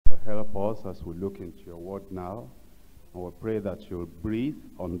help us as we look into your word now. And we pray that you'll breathe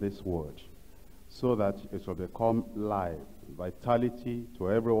on this word so that it will become life, vitality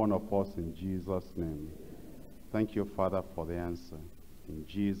to every one of us in Jesus' name. Thank you, Father, for the answer. In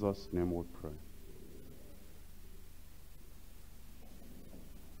Jesus' name we pray.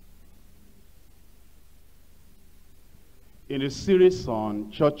 In the series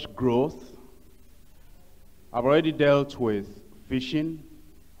on church growth, I've already dealt with fishing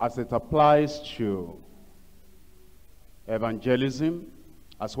as it applies to evangelism,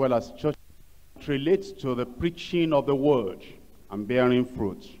 as well as church. It relates to the preaching of the word and bearing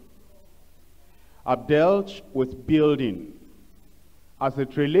fruit. I've dealt with building as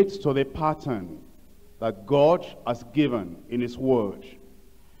it relates to the pattern that God has given in his word,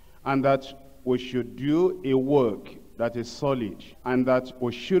 and that we should do a work that is solid, and that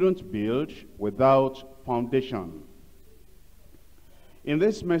we shouldn't build without foundation. In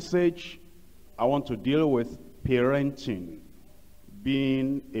this message, I want to deal with parenting,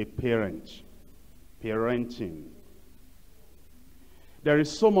 being a parent, parenting. There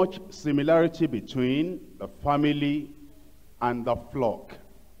is so much similarity between the family and the flock,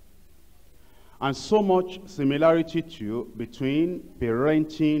 and so much similarity too between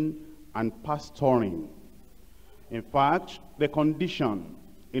parenting and pastoring. In fact, the condition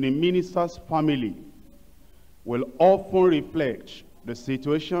in a minister's family will often reflect the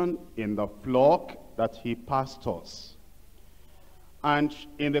situation in the flock that he pastors. And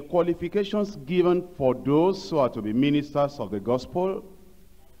in the qualifications given for those who are to be ministers of the gospel,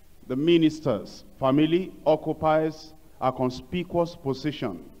 the minister's family occupies a conspicuous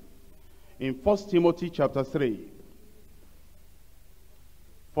position. In 1 Timothy chapter 3,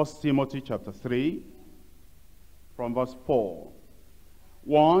 1 Timothy chapter 3, from verse 4,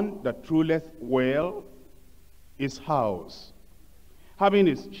 one that ruleth well his house, having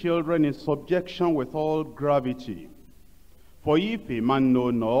his children in subjection with all gravity. For if a man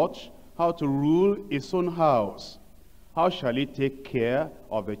know not how to rule his own house, how shall he take care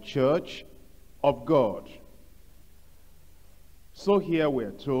of the church of God? So here we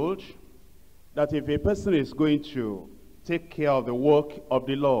are told that if a person is going to take care of the work of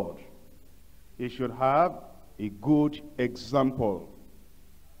the Lord, he should have a good example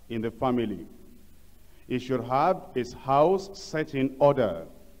in the family. He should have his house set in order.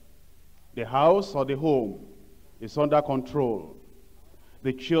 The house or the home is under control.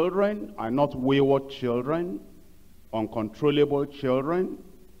 The children are not wayward children, uncontrollable children,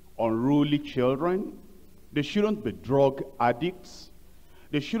 unruly children. They shouldn't be drug addicts.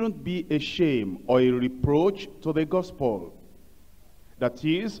 They shouldn't be a shame or a reproach to the gospel. That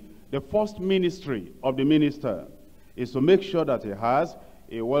is, the first ministry of the minister is to make sure that he has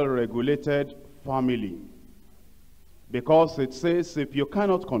a well-regulated family. Because it says, if you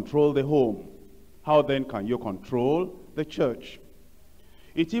cannot control the home, how then can you control the church?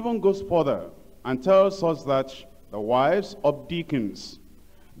 It even goes further and tells us that the wives of deacons,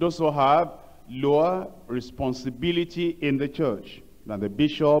 those who have lower responsibility in the church than the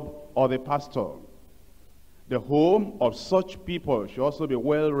bishop or the pastor, the home of such people should also be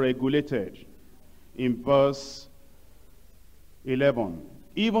well regulated. In verse 11,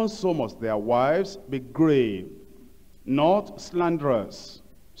 even so must their wives be grave, not slanderous,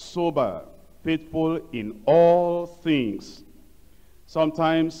 sober, faithful in all things.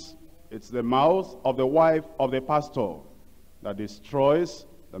 Sometimes it's the mouth of the wife of the pastor that destroys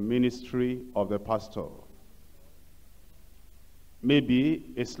the ministry of the pastor.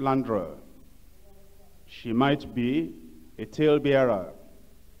 Maybe a slanderer. She might be a talebearer.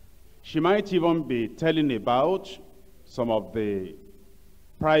 She might even be telling about some of the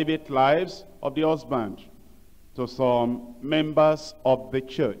private lives of the husband to some members of the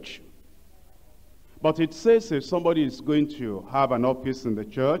church. But it says if somebody is going to have an office in the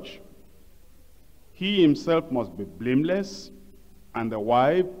church, he himself must be blameless and the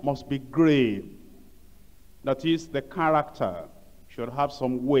wife must be grave. That is, the character should have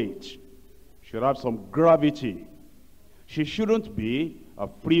some weight, should have some gravity. She shouldn't be a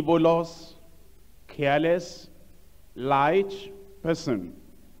frivolous, careless, light person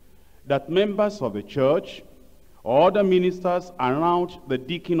that members of the church or other ministers around the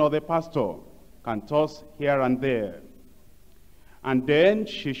deacon or the pastor can toss here and there. And then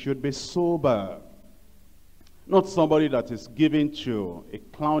she should be sober. Not somebody that is given to a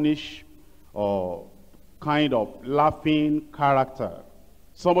clownish or kind of laughing character.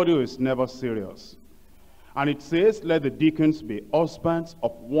 Somebody who is never serious. And it says, let the deacons be husbands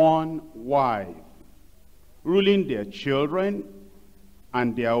of one wife, ruling their children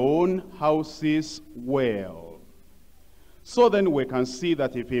and their own houses well. So then we can see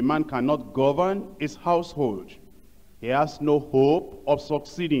that if a man cannot govern his household, he has no hope of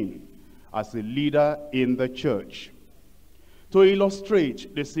succeeding as a leader in the church. To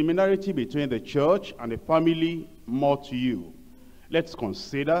illustrate the similarity between the church and the family more to you, let's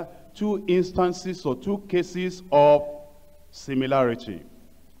consider two instances or two cases of similarity.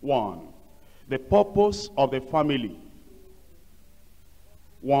 One, the purpose of the family.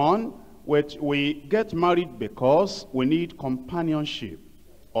 One, which we get married because we need companionship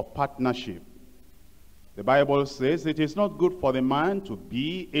or partnership. The Bible says it is not good for the man to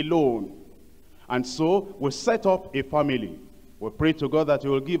be alone. And so we set up a family. We pray to God that he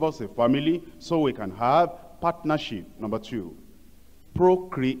will give us a family so we can have partnership. Number two,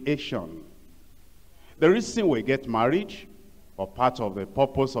 procreation. The reason we get married, or part of the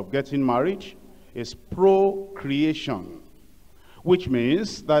purpose of getting married, is procreation. Which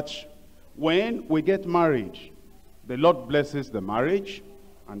means that when we get married, the Lord blesses the marriage,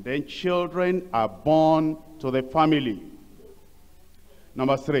 and then children are born to the family.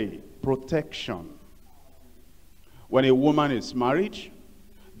 Number three, protection. When a woman is married,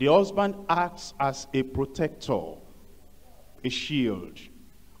 the husband acts as a protector, a shield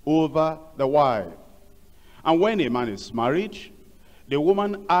over the wife. And when a man is married, the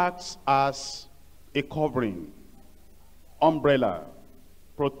woman acts as a covering, umbrella,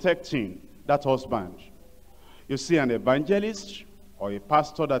 protecting that husband. You see an evangelist or a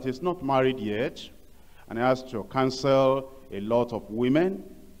pastor that is not married yet and has to counsel a lot of women.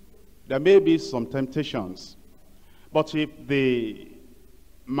 There may be some temptations. But if the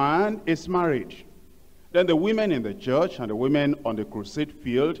man is married, then the women in the church and the women on the crusade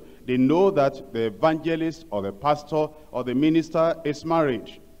field, they know that the evangelist or the pastor or the minister is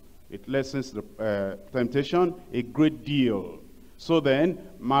married. It lessens the temptation a great deal. So then,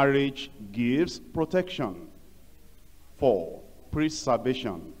 marriage gives protection. 4,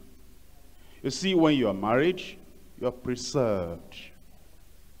 preservation. You see, when you are married, you are preserved.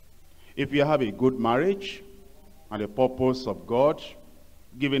 If you have a good marriage, and the purpose of God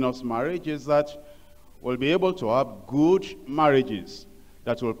giving us marriage is that we'll be able to have good marriages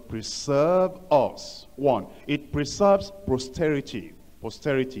that will preserve us. 1, it preserves posterity,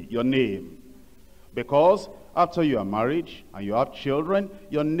 your name. Because after you are married and you have children,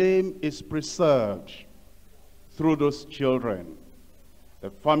 your name is preserved through those children. The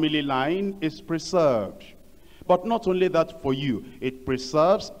family line is preserved. But not only that for you, it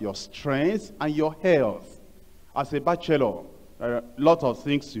preserves your strength and your health. As a bachelor, there are a lot of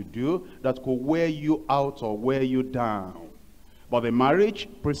things you do that could wear you out or wear you down. But the marriage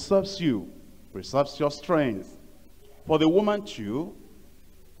preserves you, preserves your strength. For the woman too,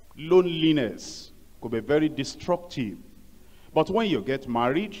 loneliness could be very destructive. But when you get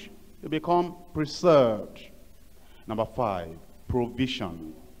married, you become preserved. Number 5,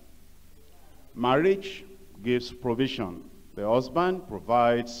 provision. Marriage gives provision. The husband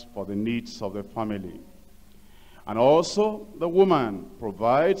provides for the needs of the family. And also, the woman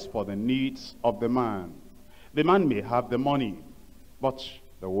provides for the needs of the man. The man may have the money, but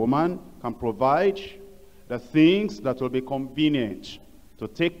the woman can provide the things that will be convenient to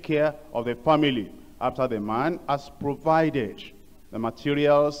take care of the family after the man has provided the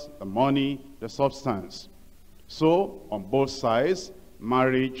materials, the money, the substance. So, on both sides,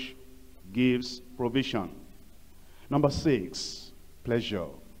 marriage gives provision. Number 6, pleasure.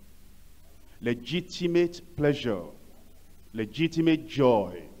 Legitimate pleasure, legitimate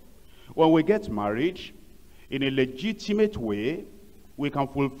joy. When we get married, in a legitimate way, we can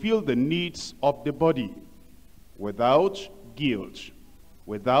fulfill the needs of the body without guilt,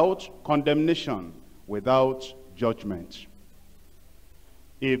 without condemnation, without judgment.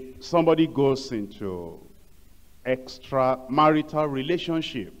 If somebody goes into extramarital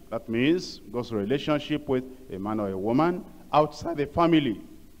relationship, that means goes to a relationship with a man or a woman outside the family,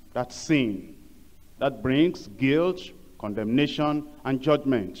 that's sin. That brings guilt, condemnation, and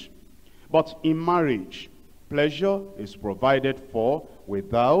judgment. But in marriage, pleasure is provided for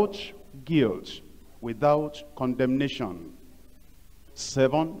without guilt, without condemnation.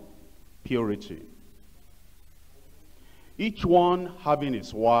 7, purity. Each one having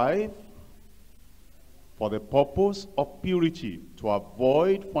his wife for the purpose of purity, to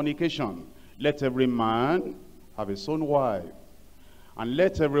avoid fornication. Let every man have his own wife, and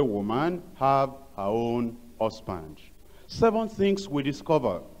let every woman have her own husband. 7 things we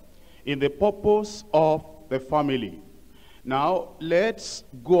discover in the purpose of the family. Now, let's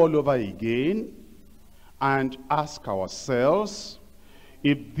go all over again and ask ourselves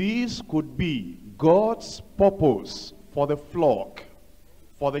if this could be God's purpose for the flock,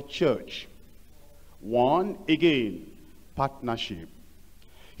 for the church. 1, again, partnership.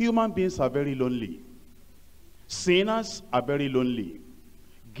 Human beings are very lonely. Sinners are very lonely.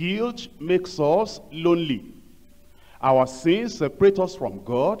 Guilt makes us lonely. Our sins separate us from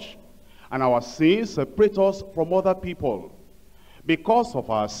God, and our sins separate us from other people. Because of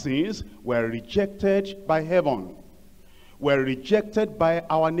our sins, we're rejected by heaven. We're rejected by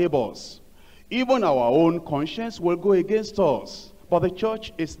our neighbors. Even our own conscience will go against us. But the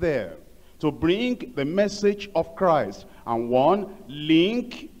church is there to bring the message of Christ and one,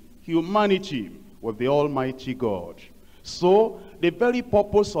 link humanity with the Almighty God. So the very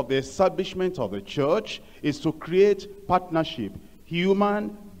purpose of the establishment of the church is to create partnership,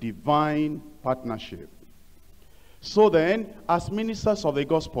 human divine partnership. So then, as ministers of the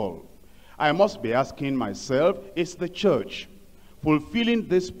gospel, I must be asking myself, is the church fulfilling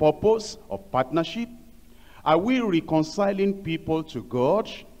this purpose of partnership? Are we reconciling people to God?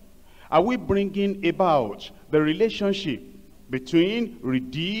 Are we bringing about the relationship between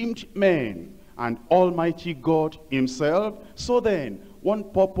redeemed men and Almighty God himself? So then, one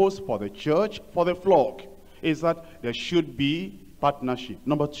purpose for the church, for the flock, is that there should be partnership.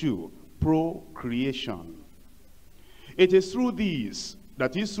 Number two, procreation. It is through these,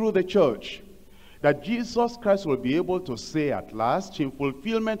 that is through the church, that Jesus Christ will be able to say at last, in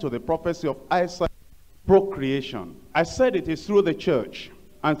fulfillment of the prophecy of Isaiah, procreation. I said it is through the church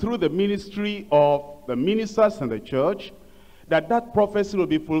and through the ministry of the ministers in the church that that prophecy will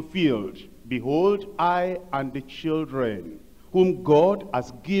be fulfilled. Behold, I and the children whom God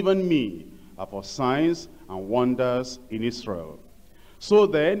has given me are for signs and wonders in Israel. So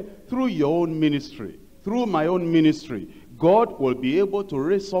then, through your own ministry, through my own ministry, God will be able to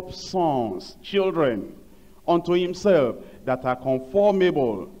raise up sons, children, unto himself that are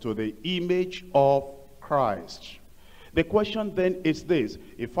conformable to the image of Christ. The question then is this: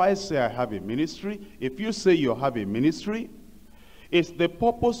 if I say I have a ministry, if you say you have a ministry, is the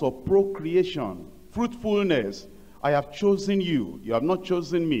purpose of procreation, fruitfulness? I have chosen you, you have not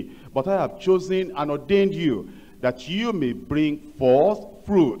chosen me, but I have chosen and ordained you that you may bring forth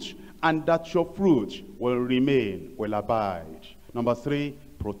fruit, and that your fruit will remain, will abide. Number three,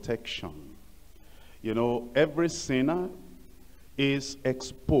 protection. You know, every sinner is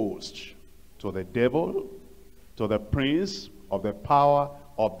exposed to the devil, to the prince of the power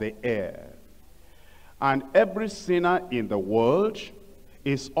of the air. And every sinner in the world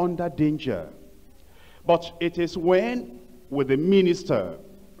is under danger. But it is when, with the minister,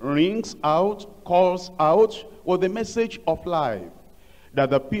 rings out, calls out with the message of life,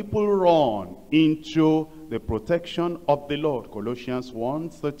 that the people run into the protection of the Lord. Colossians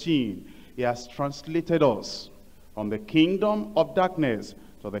 1:13. He has translated us from the kingdom of darkness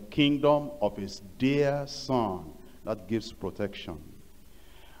to the kingdom of his dear Son. That gives protection.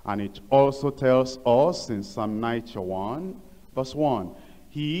 And it also tells us in Psalm 91, verse 1,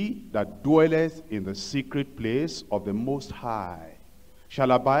 he that dwelleth in the secret place of the Most High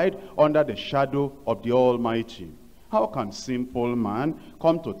shall abide under the shadow of the Almighty. How can sinful man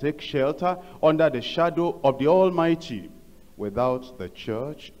come to take shelter under the shadow of the Almighty? Without the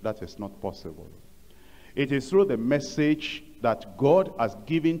church, that is not possible. It is through the message that God has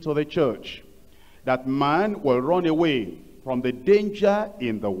given to the church that man will run away from the danger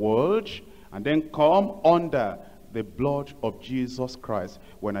in the world and then come under the blood of Jesus Christ.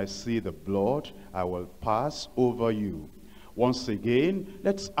 When I see the blood, I will pass over you. Once again,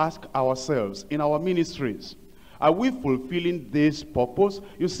 let's ask ourselves in our ministries, are we fulfilling this purpose?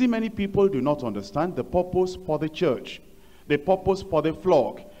 You see, many people do not understand the purpose for the church, the purpose for the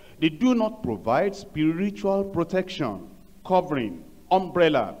flock. They do not provide spiritual protection, covering,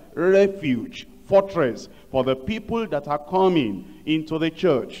 umbrella, refuge, fortress for the people that are coming into the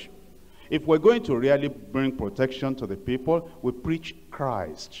church. If we're going to really bring protection to the people, we preach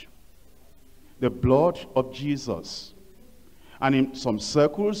Christ, the blood of Jesus. And in some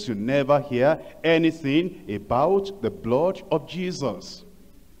circles, you never hear anything about the blood of Jesus.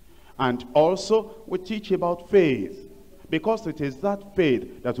 And also, we teach about faith, because it is that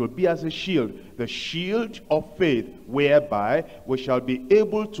faith that will be as a shield, the shield of faith, whereby we shall be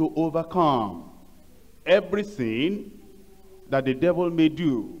able to overcome everything that the devil may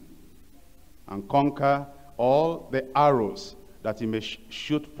do and conquer all the arrows that he may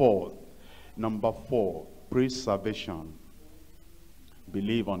shoot forth. Number four, preservation.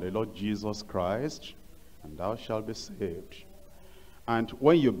 Believe on the Lord Jesus Christ, and thou shalt be saved. And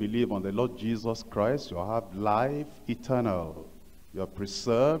when you believe on the Lord Jesus Christ, you have life eternal. You are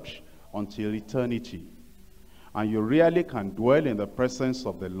preserved until eternity. And you really can dwell in the presence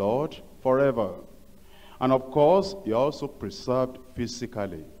of the Lord forever. And of course, you're also preserved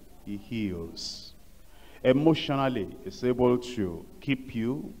physically. He heals. Emotionally, it's able to keep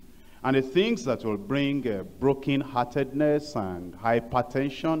you. And the things that will bring broken-heartedness and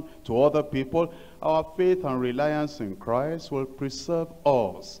hypertension to other people, our faith and reliance in Christ will preserve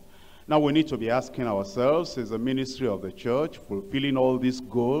us. Now we need to be asking ourselves, is the ministry of the church fulfilling all these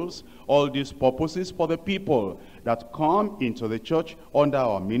goals, all these purposes for the people that come into the church under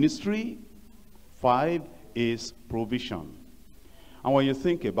our ministry? 5 is provision. And when you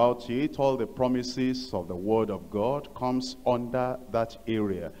think about it, all the promises of the word of God comes under that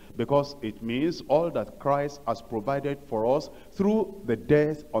area, because it means all that Christ has provided for us through the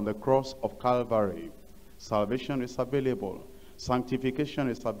death on the cross of Calvary. Salvation is available. Sanctification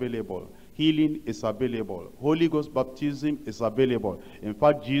is available. Healing is available. Holy Ghost baptism is available. In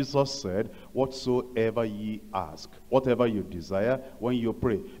fact, Jesus said, whatsoever ye ask, whatever you desire, when you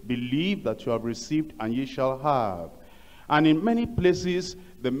pray, believe that you have received and ye shall have. And in many places,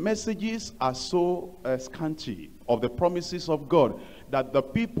 the messages are so scanty of the promises of God that the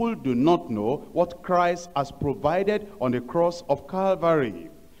people do not know what Christ has provided on the cross of Calvary.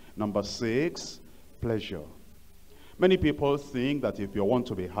 Number 6, pleasure. Many people think that if you want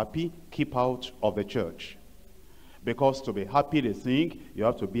to be happy, keep out of the church. Because to be happy, they think you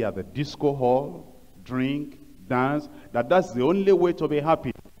have to be at the disco hall, drink, dance, that's the only way to be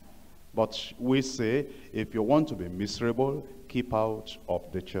happy. But we say, if you want to be miserable, keep out of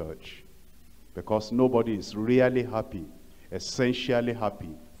the church. Because nobody is really happy, essentially happy,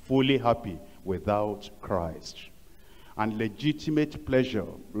 fully happy without Christ. And legitimate pleasure,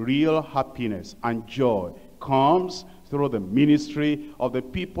 real happiness and joy comes through the ministry of the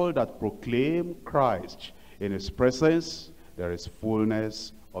people that proclaim Christ. In his presence, there is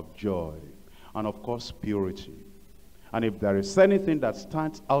fullness of joy. And of course, purity. And if there is anything that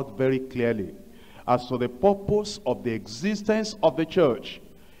stands out very clearly as to the purpose of the existence of the church,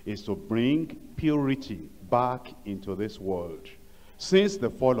 is to bring purity back into this world. Since the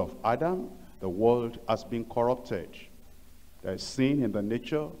fall of Adam, the world has been corrupted. There is sin in the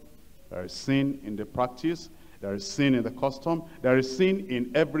nature, there is sin in the practice, there is sin in the custom, there is sin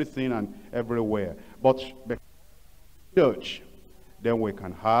in everything and everywhere. But the church, then we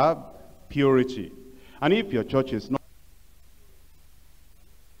can have purity. And if your church is not,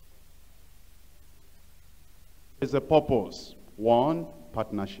 is the purpose. 1,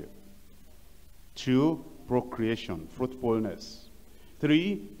 partnership. 2, procreation, fruitfulness.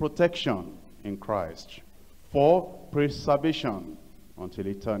 3, protection in Christ. 4, preservation until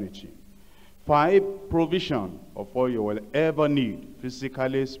eternity. 5, provision of all you will ever need,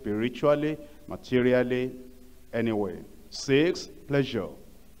 physically, spiritually, materially, anyway. 6, pleasure.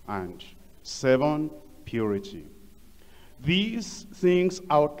 And 7, purity. These things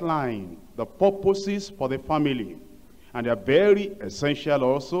outline the purposes for the family, and they are very essential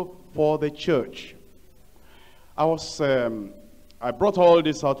also for the church. I brought all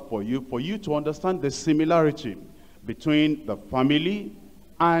this out for you to understand the similarity between the family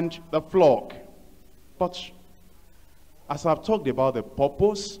and the flock. But as I've talked about the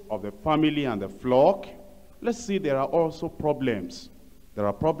purpose of the family and the flock, let's see there are also problems. There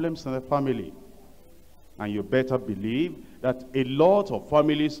are problems in the family. And you better believe that a lot of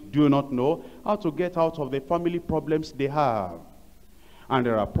families do not know how to get out of the family problems they have. And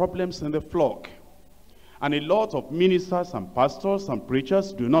there are problems in the flock. And a lot of ministers and pastors and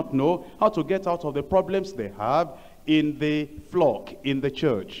preachers do not know how to get out of the problems they have in the flock, in the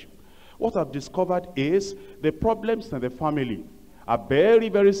church. What I've discovered is the problems in the family are very,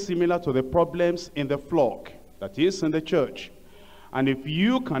 very similar to the problems in the flock, that is, in the church. And if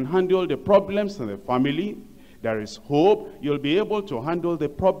you can handle the problems in the family, there is hope you'll be able to handle the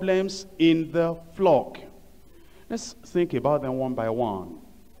problems in the flock. Let's think about them one by one.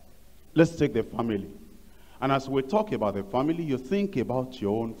 Let's take the family. And as we talk about the family, you think about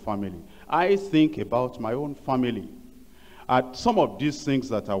your own family. I think about my own family. Some of these things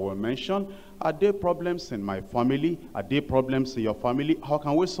that I will mention, are there problems in my family? Are there problems in your family? How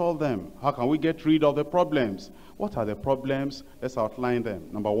can we solve them? How can we get rid of the problems? What are the problems? Let's outline them.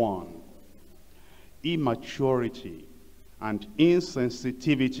 Number 1, immaturity and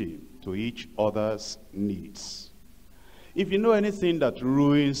insensitivity to each other's needs. If you know anything that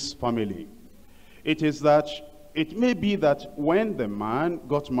ruins family, it is that it may be that when the man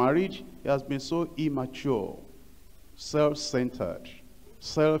got married, he has been so immature, self-centered,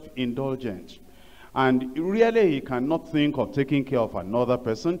 self-indulgent, and really he cannot think of taking care of another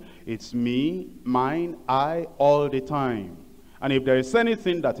person. It's me, mine, I, all the time. And if there is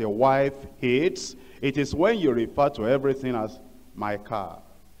anything that a wife hates, it is when you refer to everything as my car,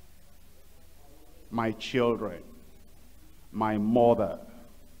 my children, my mother,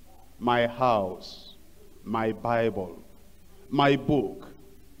 my house, my Bible, my book,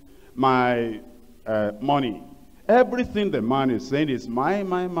 my money. Everything the man is saying is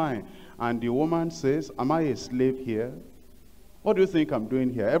mine. And the woman says, am I a slave here? What do you think I'm doing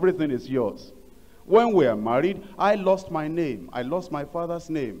here? Everything is yours. When we are married, I lost my name. I lost my father's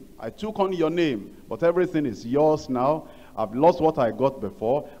name. I took on your name, but everything is yours now. I've lost what I got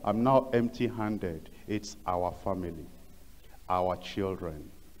before. I'm now empty-handed. It's our family, our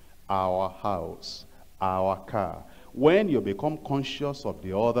children, our house, our car. When you become conscious of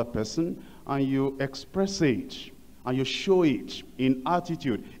the other person and you express it, and you show it in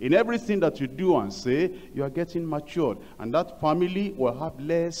attitude, in everything that you do and say, you are getting matured. And that family will have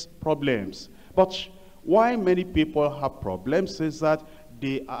less problems. But why many people have problems is that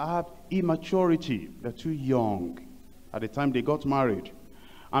they have immaturity. They're too young at the time they got married.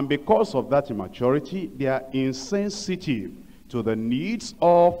 And because of that immaturity, they are insensitive to the needs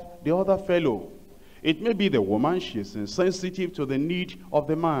of the other fellow. It may be the woman, she is insensitive to the need of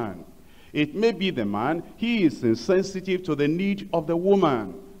the man. It may be the man, he is insensitive to the need of the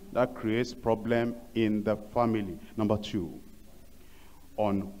woman. That creates problem in the family. Number 2,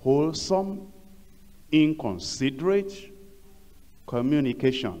 unwholesome, inconsiderate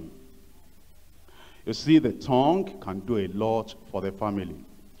communication. You see, the tongue can do a lot for the family.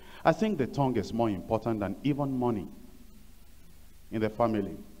 I think the tongue is more important than even money in the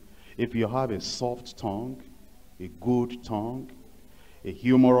family. If you have a soft tongue, a good tongue, a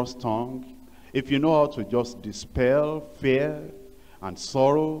humorous tongue, if you know how to just dispel fear and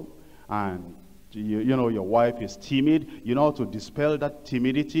sorrow, and you know your wife is timid, you know how to dispel that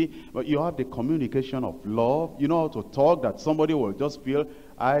timidity, but you have the communication of love, you know how to talk that somebody will just feel,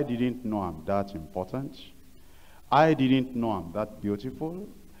 I didn't know I'm that important. I didn't know I'm that beautiful.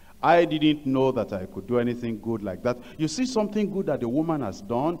 I didn't know that I could do anything good like that. You see something good that the woman has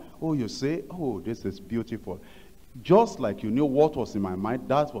done, oh, you say, oh, this is beautiful. Just like you knew what was in my mind,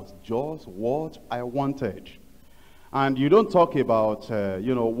 that was just what I wanted. And you don't talk about,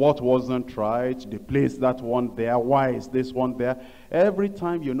 you know, what wasn't right, the place that one there, why is this one there? Every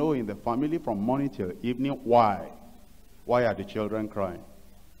time, you know, in the family from morning till evening, why? Why are the children crying?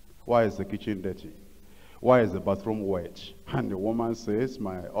 Why is the kitchen dirty? Why is the bathroom wet? And the woman says,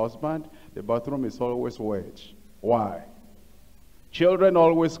 my husband, the bathroom is always wet. Why? Children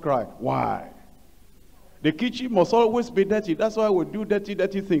always cry. Why? The kitchen must always be dirty. That's why we do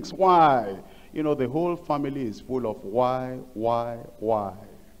dirty things. Why? You know, the whole family is full of why.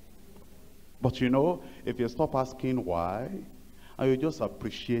 But you know, if you stop asking why, and you just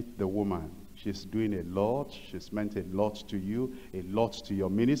appreciate the woman, she's doing a lot, she's meant a lot to you, a lot to your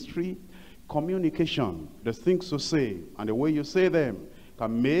ministry. Communication, the things to say, and the way you say them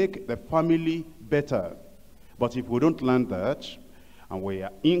can make the family better. But if we don't learn that, and we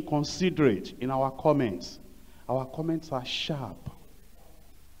are inconsiderate in our comments are sharp.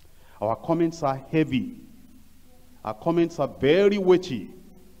 Our comments are heavy. Our comments are very weighty.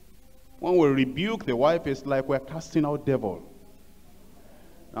 When we rebuke the wife, it's like we're casting out devil.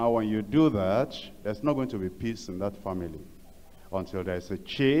 Now when you do that, there's not going to be peace in that family until there's a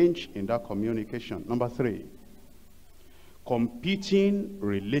change in that communication. Number 3, competing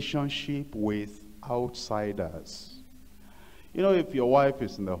relationship with outsiders. You know, if your wife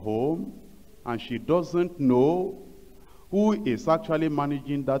is in the home and she doesn't know who is actually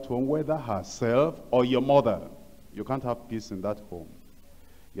managing that home, whether herself or your mother, you can't have peace in that home.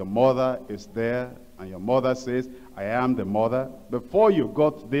 Your mother is there and your mother says, I am the mother. Before you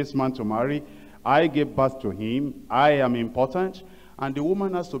got this man to marry, I gave birth to him, I am important. And the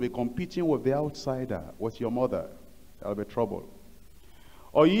woman has to be competing with the outsider, with your mother. There'll be trouble.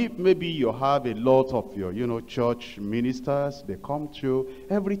 Or if maybe you have a lot of your, you know, church ministers, they come to you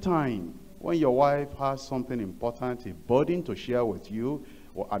every time. When your wife has something important, a burden to share with you,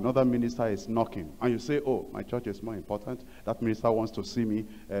 or another minister is knocking, and you say, oh, my church is more important, that minister wants to see me,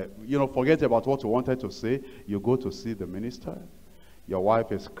 you know, forget about what you wanted to say, you go to see the minister, your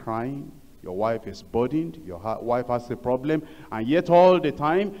wife is crying, your wife is burdened, your wife has a problem, and yet all the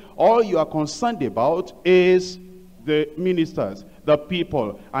time, all you are concerned about is the ministers, the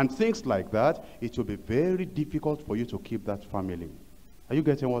people, and things like that. It will be very difficult for you to keep that family. Are you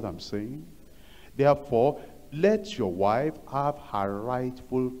getting what I'm saying? Therefore, let your wife have her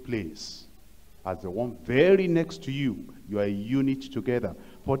rightful place as the one very next to you. You are a unit together.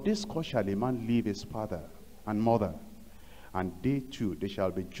 For this cause shall a man leave his father and mother, and they two, they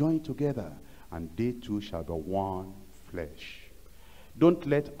shall be joined together, and they two shall be one flesh. Don't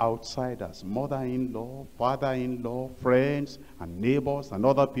let outsiders, mother-in-law, father-in-law, friends, and neighbors, and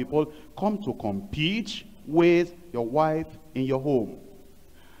other people come to compete with your wife in your home.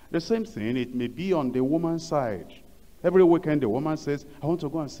 The same thing, it may be on the woman's side. Every weekend the woman says, I want to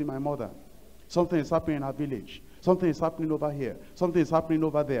go and see my mother. Something is happening in our village. Something is happening over here. Something is happening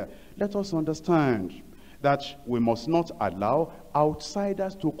over there. Let us understand that we must not allow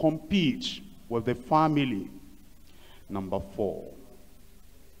outsiders to compete with the family. Number 4.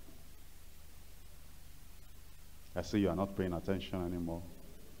 I see you are not paying attention anymore.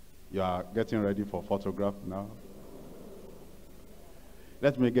 You are getting ready for photograph now.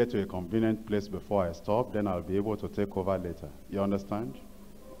 Let me get to a convenient place before I stop, then I'll be able to take over later. You understand?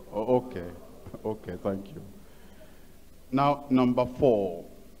 Oh, okay. Okay, thank you. Now, number 4.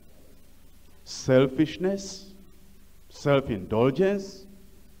 Selfishness, self-indulgence,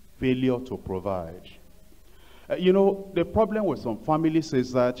 failure to provide. You know, the problem with some families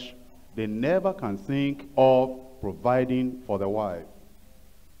is that they never can think of providing for the wife.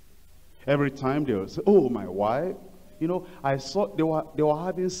 Every time they'll say, oh, my wife, you know, I saw they were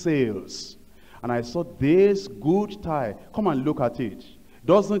having sales, and I saw this good tie. Come and look at it.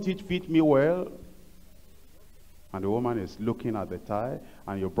 Doesn't it fit me well? And the woman is looking at the tie,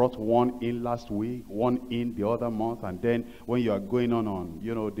 and you brought one in last week, one in the other month, and then when you are going on,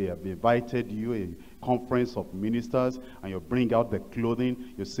 you know, they have invited you a conference of ministers, and you bring out the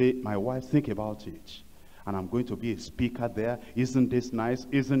clothing, you say, my wife, think about it. And I'm going to be a speaker there. Isn't this nice?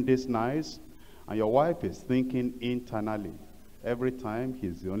 Isn't this nice? And your wife is thinking internally, every time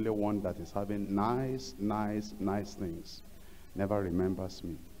he's the only one that is having nice things. Never remembers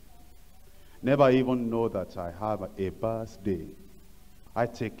me. Never even know that I have a birthday. I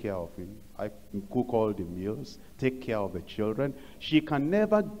take care of him. I cook all the meals, take care of the children. She can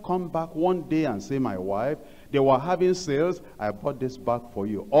never come back one day and say, my wife, they were having sales, I bought this bag for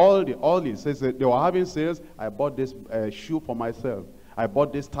you. All he says, they were having sales, I bought this shoe for myself. I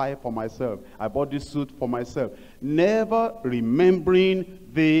bought this tie for myself. I bought this suit for myself. Never remembering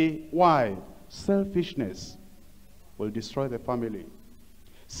the wife. Selfishness will destroy the family.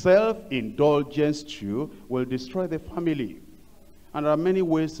 Self-indulgence too will destroy the family. And there are many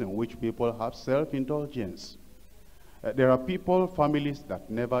ways in which people have self-indulgence. There are families that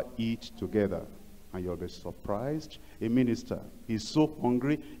never eat together. And you'll be surprised. A minister, he's so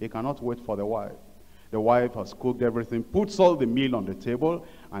hungry, he cannot wait for the wife. The wife has cooked everything, puts all the meal on the table,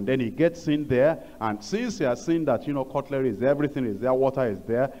 and then he gets in there, and since he has seen that, you know, cutlery is there, everything is there, water is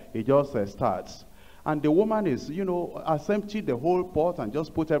there, he just starts. And the woman is, you know, has emptied the whole pot and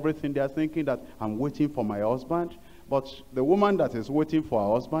just put everything there, thinking that I'm waiting for my husband. But the woman that is waiting for her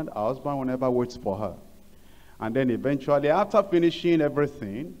husband will never wait for her. And then eventually, after finishing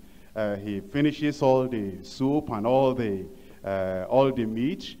everything, he finishes all the soup and all the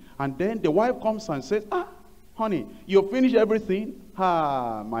meat. And then the wife comes and says, ah, honey, you finished everything?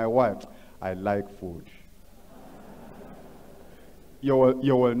 Ah, my wife, I like food. You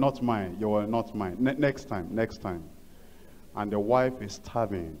will not mind. You will not mind. Next time. And the wife is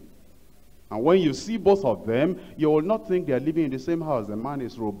starving. And when you see both of them, you will not think they are living in the same house. The man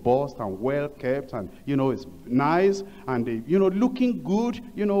is robust and well kept, and you know, is nice, and you know, looking good,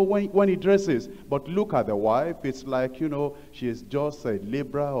 you know, when he dresses. But look at the wife, it's like, you know, she is just a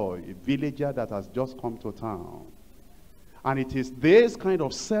laborer or a villager that has just come to town. And it is this kind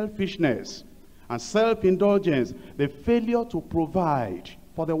of selfishness and self-indulgence, the failure to provide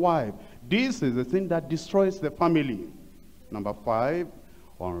for the wife. This is the thing that destroys the family. Number 5,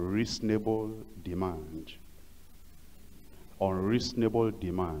 unreasonable demand. Unreasonable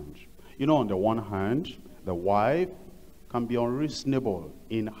demand. You know, on the one hand, the wife can be unreasonable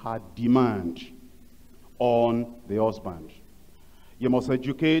in her demand on the husband. You must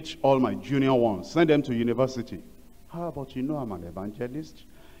educate all my junior ones, send them to university. How about, you know, I'm an evangelist?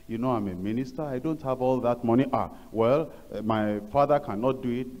 You know, I'm a minister, I don't have all that money. My father cannot do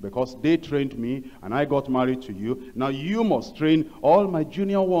it because they trained me and I got married to you. Now you must train all my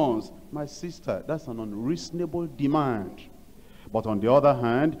junior ones. My sister, that's an unreasonable demand. But on the other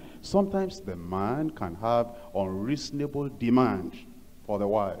hand, sometimes the man can have unreasonable demand for the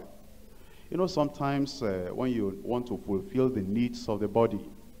wife. You know, sometimes when you want to fulfill the needs of the body,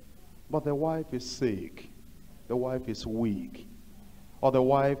 but the wife is sick, the wife is weak, or the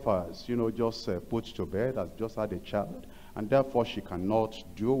wife has, you know, just put to bed, has just had a child, and therefore she cannot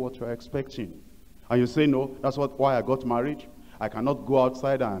do what you're expecting. And you say, no, that's why I got married. I cannot go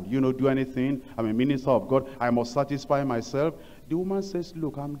outside and, you know, do anything. I'm a minister of God. I must satisfy myself. The woman says,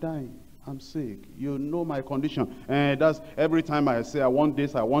 look, I'm dying. I'm sick. You know my condition. And that's every time I say, I want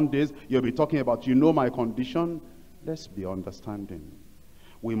this, you'll be talking about, you know my condition. Let's be understanding.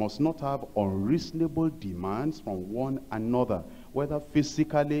 We must not have unreasonable demands from one another, whether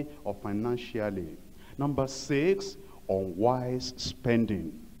physically or financially. Number 6, unwise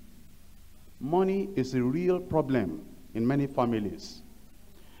spending. Money is a real problem in many families.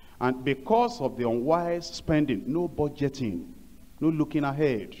 And because of the unwise spending, no budgeting, no looking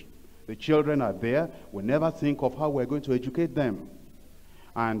ahead. The children are there. We never think of how we're going to educate them.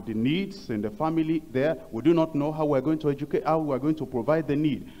 And the needs in the family there, we do not know how we're going to educate, how we're going to provide the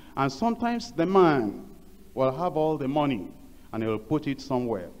need. And sometimes the man will have all the money and he'll put it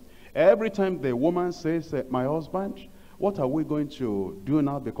somewhere. Every time the woman says, my husband, what are we going to do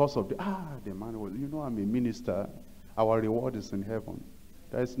now because of the man will, you know, I'm a minister. Our reward is in heaven.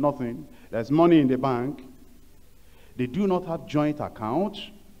 There's nothing. There's money in the bank. They do not have joint account.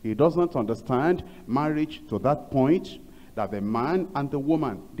 He doesn't understand marriage to that point, that the man and the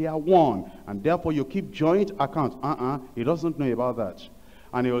woman, they are one. And therefore you keep joint account. He doesn't know about that.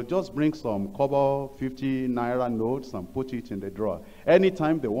 And he will just bring some kobo 50 naira notes and put it in the drawer.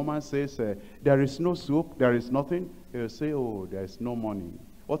 Anytime the woman says, there is no soup, there is nothing, he will say, oh, there is no money.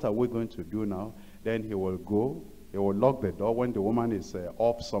 What are we going to do now? Then he will go, he will lock the door when the woman is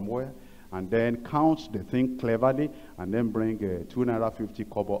off somewhere, and then count the thing cleverly, and then bring 2 naira 50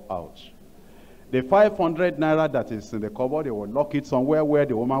 kobo out. The 500 naira that is in the cupboard, they will lock it somewhere where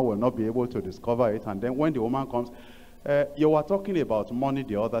the woman will not be able to discover it. And then when the woman comes, you were talking about money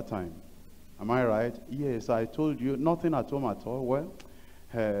the other time. Am I right? Yes, I told you, nothing at home at all. Well,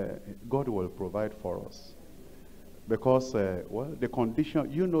 God will provide for us. Because, well, the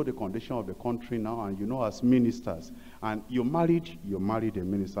condition, you know the condition of the country now, and you know as ministers. And you married a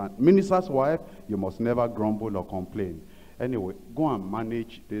minister. Minister's wife, you must never grumble or complain. Anyway, go and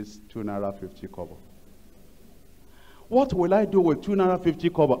manage this 2 naira 50 kobo. What will I do with 2 naira 50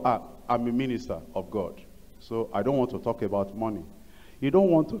 kobo? I'm a minister of God. So I don't want to talk about money. You don't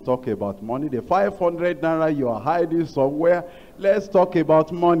want to talk about money. The 500 naira you are hiding somewhere, let's talk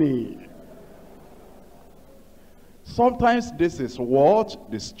about money. Sometimes this is what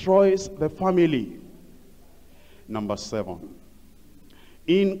destroys the family. Number 7,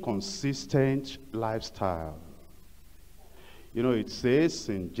 inconsistent lifestyle. You know, it says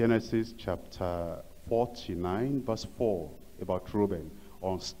in Genesis chapter 49, verse 4, about Reuben,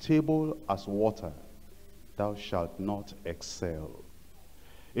 unstable as water, thou shalt not excel.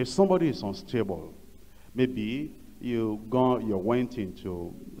 If somebody is unstable, maybe you went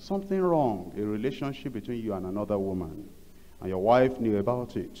into something wrong, a relationship between you and another woman, and your wife knew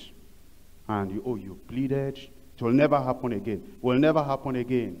about it, and you pleaded, it will never happen again, it will never happen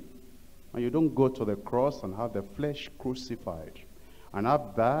again. And you don't go to the cross and have the flesh crucified, and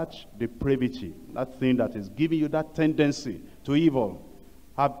have that depravity, that thing that is giving you that tendency to evil,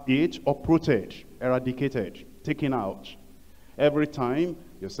 have it uprooted, eradicated, taken out. Every time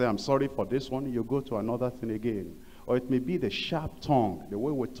you say, I'm sorry for this one, you go to another thing again. Or it may be the sharp tongue, the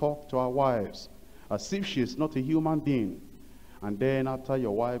way we talk to our wives, as if she is not a human being. And then after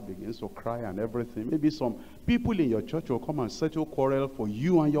your wife begins to cry and everything, maybe some people in your church will come and settle quarrel for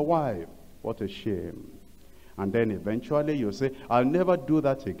you and your wife. What a shame. And then eventually you say, I'll never do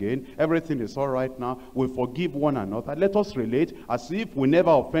that again. Everything is all right now. We forgive one another. Let us relate as if we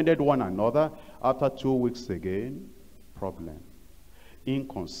never offended one another. After 2 weeks again, problem.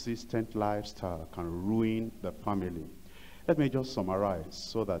 Inconsistent lifestyle can ruin the family. Let me just summarize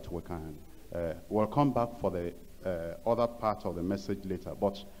so that we can, we'll come back for the other part of the message later.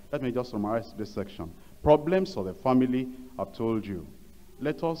 But let me just summarize this section. Problems of the family, I've told you.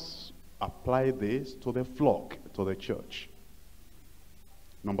 Let us apply this to the flock, to the church.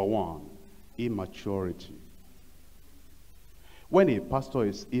 Number 1, immaturity. When a pastor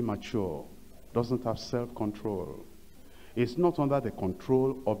is immature, doesn't have self-control, is not under the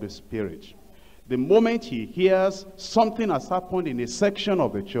control of the Spirit. The moment he hears something has happened in a section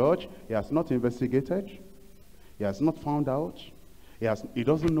of the church, he has not investigated, he has not found out, he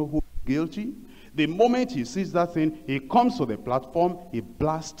doesn't know who is guilty. The moment he sees that thing, he comes to the platform, he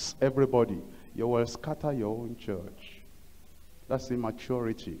blasts everybody. You will scatter your own church. That's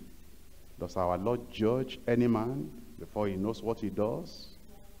immaturity. Does our Lord judge any man before he knows what he does?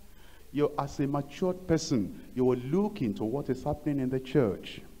 You, as a matured person, you will look into what is happening in the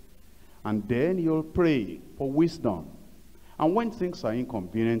church. And then you'll pray for wisdom. And when things are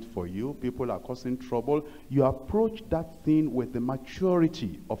inconvenient for you, people are causing trouble, you approach that thing with the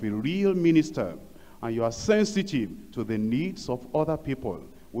maturity of a real minister. And you are sensitive to the needs of other people.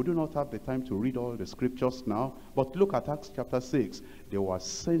 We do not have the time to read all the scriptures now, but look at Acts chapter 6. They were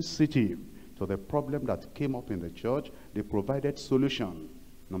sensitive to the problem that came up in the church. They provided solution.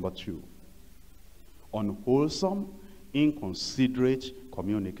 Number 2, unwholesome, inconsiderate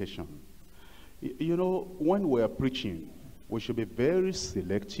communication. You know, when we are preaching, we should be very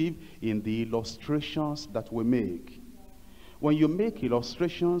selective in the illustrations that we make. When you make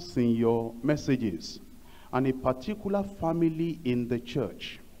illustrations in your messages, and a particular family in the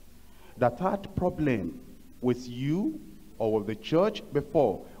church that had problem with you or with the church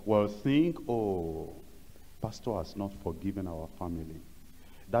before will think, oh, pastor has not forgiven our family.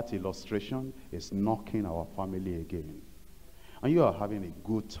 That illustration is knocking our family again. And you are having a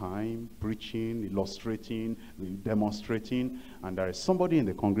good time preaching, illustrating, demonstrating, and there is somebody in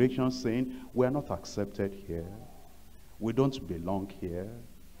the congregation saying, we are not accepted here. We don't belong here.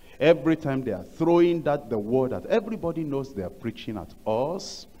 Every time they are throwing the word that everybody knows they are preaching at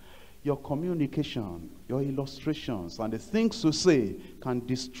us, your communication, your illustrations, and the things you say can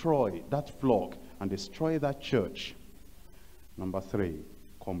destroy that flock and destroy that church. Number 3,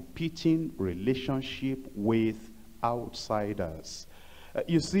 competing relationship with outsiders.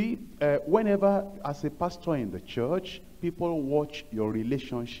 You see, whenever as a pastor in the church, people watch your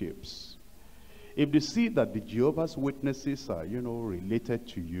relationships. If they see that the Jehovah's Witnesses are, related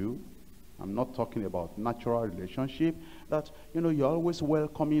to you, I'm not talking about natural relationship, that, you're always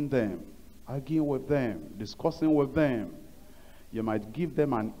welcoming them, arguing with them, discussing with them. You might give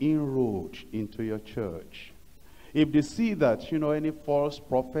them an inroad into your church. If they see that, any false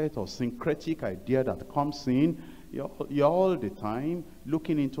prophet or syncretic idea that comes in, you're all the time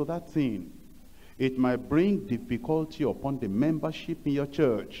looking into that thing. It might bring difficulty upon the membership in your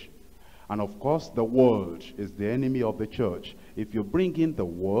church. And of course, the world is the enemy of the church. If you bring in the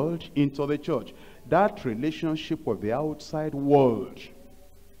world into the church, that relationship with the outside world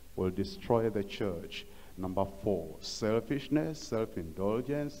will destroy the church. Number 4, selfishness,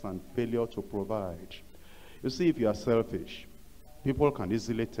 self-indulgence, and failure to provide. You see, if you are selfish, people can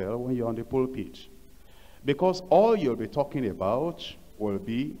easily tell when you're on the pulpit. Because all you'll be talking about will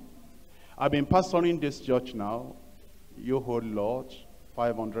be, I've been pastoring this church now, you whole lot,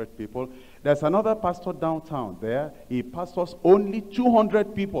 500 people. There's another pastor downtown there. He pastors only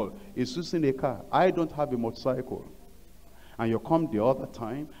 200 people. He's using a car. I don't have a motorcycle. And you come the other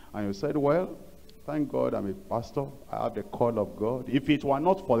time and you said, well, thank God I'm a pastor. I have the call of God. If it were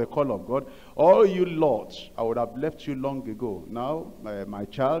not for the call of God, all you lot, I would have left you long ago. Now, my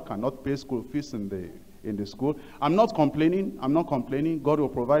child cannot pay school fees in the school. I'm not complaining. I'm not complaining. God will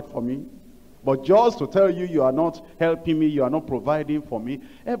provide for me. But just to tell you, you are not helping me, you are not providing for me.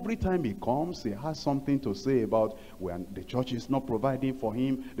 Every time he comes, he has something to say about when the church is not providing for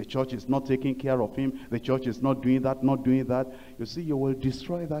him, the church is not taking care of him, the church is not doing that, not doing that. You see, you will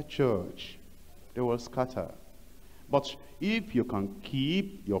destroy that church. They will scatter. But if you can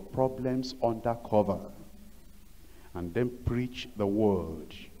keep your problems under cover and then preach the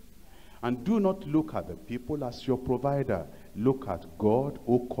word, and do not look at the people as your provider. Look at God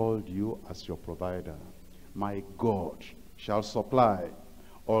who called you as your provider. My God shall supply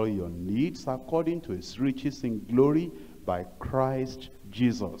all your needs according to his riches in glory by Christ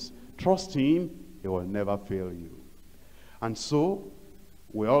Jesus. Trust him, he will never fail you. And so,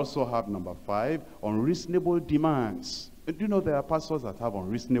 we also have number 5, unreasonable demands. Do you know there are pastors that have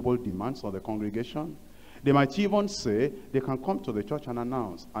unreasonable demands on the congregation? They might even say, they can come to the church and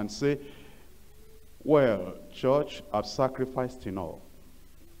announce and say, well, church, I've sacrificed enough.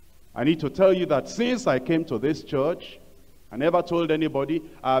 I need to tell you that since I came to this church, I never told anybody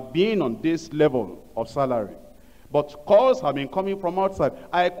I've been on this level of salary. But calls have been coming from outside.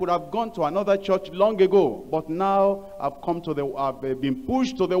 I could have gone to another church long ago, but now I've been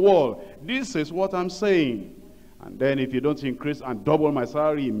pushed to the wall. This is what I'm saying. And then if you don't increase and double my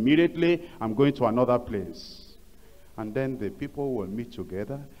salary immediately, I'm going to another place. And then the people will meet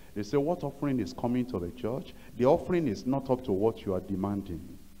together. They say, what offering is coming to the church? The offering is not up to what you are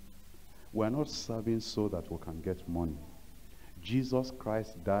demanding. We're not serving so that we can get money. Jesus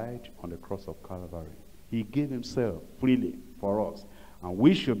Christ died on the cross of Calvary. He gave himself freely for us. And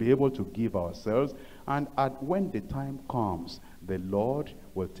we should be able to give ourselves. And when the time comes, the Lord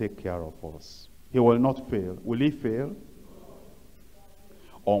will take care of us. He will not fail. Will he fail?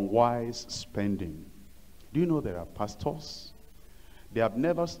 Unwise spending. Do you know there are pastors? They have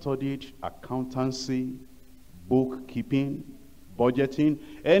never studied accountancy, bookkeeping, budgeting,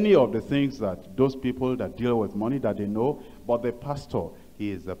 any of the things that those people that deal with money that they know. But the pastor,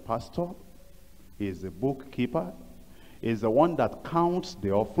 he is the pastor, he is the bookkeeper, he is the one that counts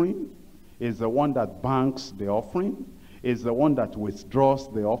the offering, he is the one that banks the offering, he is the one that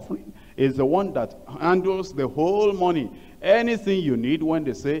withdraws the offering, he is the one that handles the whole money. Anything you need, when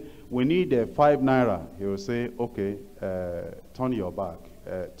they say, we need 5 naira, he will say, okay, turn your back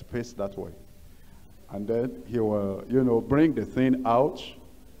to face that way. And then he will, bring the thing out.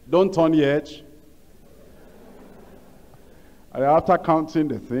 Don't turn yet. And after counting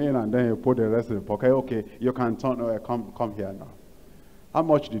the thing, and then you put the rest in the pocket, okay, you can turn, come here now. How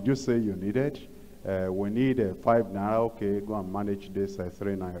much did you say you needed? We need 5 naira, okay, go and manage this 3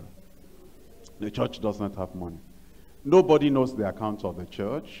 naira. The church does not have money. Nobody knows the account of the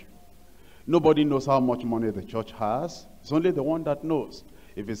church. Nobody knows how much money the church has. It's only the one that knows.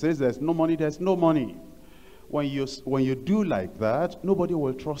 If he says there's no money, there's no money. When you do like that, nobody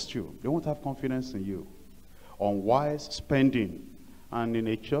will trust you. They won't have confidence in you. Unwise spending. And in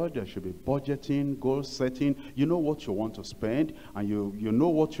a church, there should be budgeting, goal setting. You know what you want to spend, and you know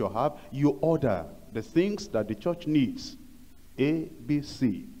what you have. You order the things that the church needs. A, B,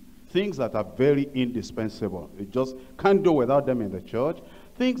 C. Things that are very indispensable. You just can't do without them in the church.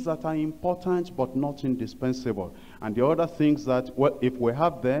 Things that are important but not indispensable. And the other things that, well, if we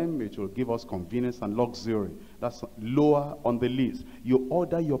have them, it will give us convenience and luxury. That's lower on the list. You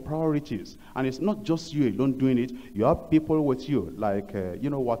order your priorities. And it's not just you alone doing it. You have people with you. Like,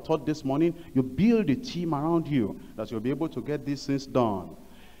 we're taught this morning, you build a team around you that you'll be able to get these things done.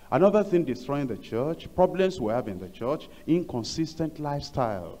 Another thing destroying the church, problems we have in the church, inconsistent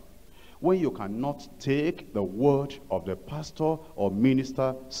lifestyle. When you cannot take the word of the pastor or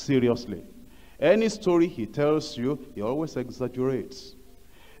minister seriously. Any story he tells you, he always exaggerates.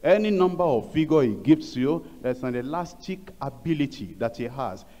 Any number of figure he gives you, there's an elastic ability that he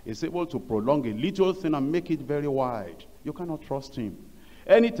has. He's able to prolong a little thing and make it very wide. You cannot trust him.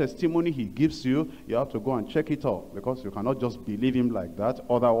 Any testimony he gives you, you have to go and check it out, because you cannot just believe him like that.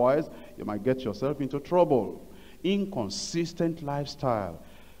 Otherwise, you might get yourself into trouble. Inconsistent lifestyle.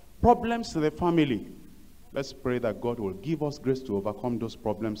 Problems in the family. Let's pray that God will give us grace to overcome those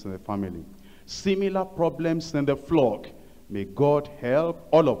problems in the family. Similar problems in the flock. May God help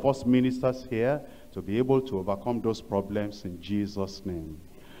all of us ministers here to be able to overcome those problems in Jesus' name.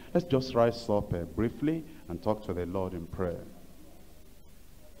 Let's just rise up briefly and talk to the Lord in prayer.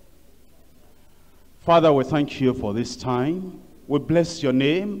 Father, we thank you for this time. We bless your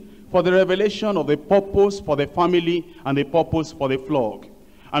name for the revelation of the purpose for the family and the purpose for the flock.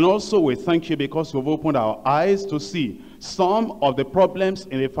 And also we thank you because you've opened our eyes to see some of the problems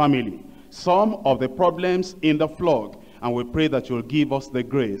in the family, some of the problems in the flock. And we pray that you'll give us the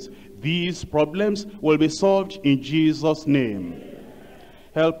grace. These problems will be solved in Jesus' name.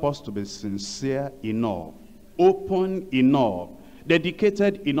 Help us to be sincere enough, open enough,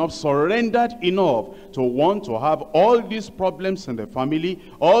 dedicated enough, surrendered enough to want to have all these problems in the family,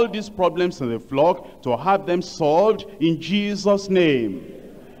 all these problems in the flock, to have them solved in Jesus' name.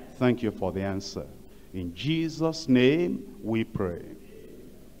 Thank you for the answer. In Jesus' name we pray.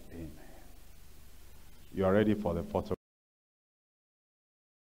 Amen. You are ready for the photo.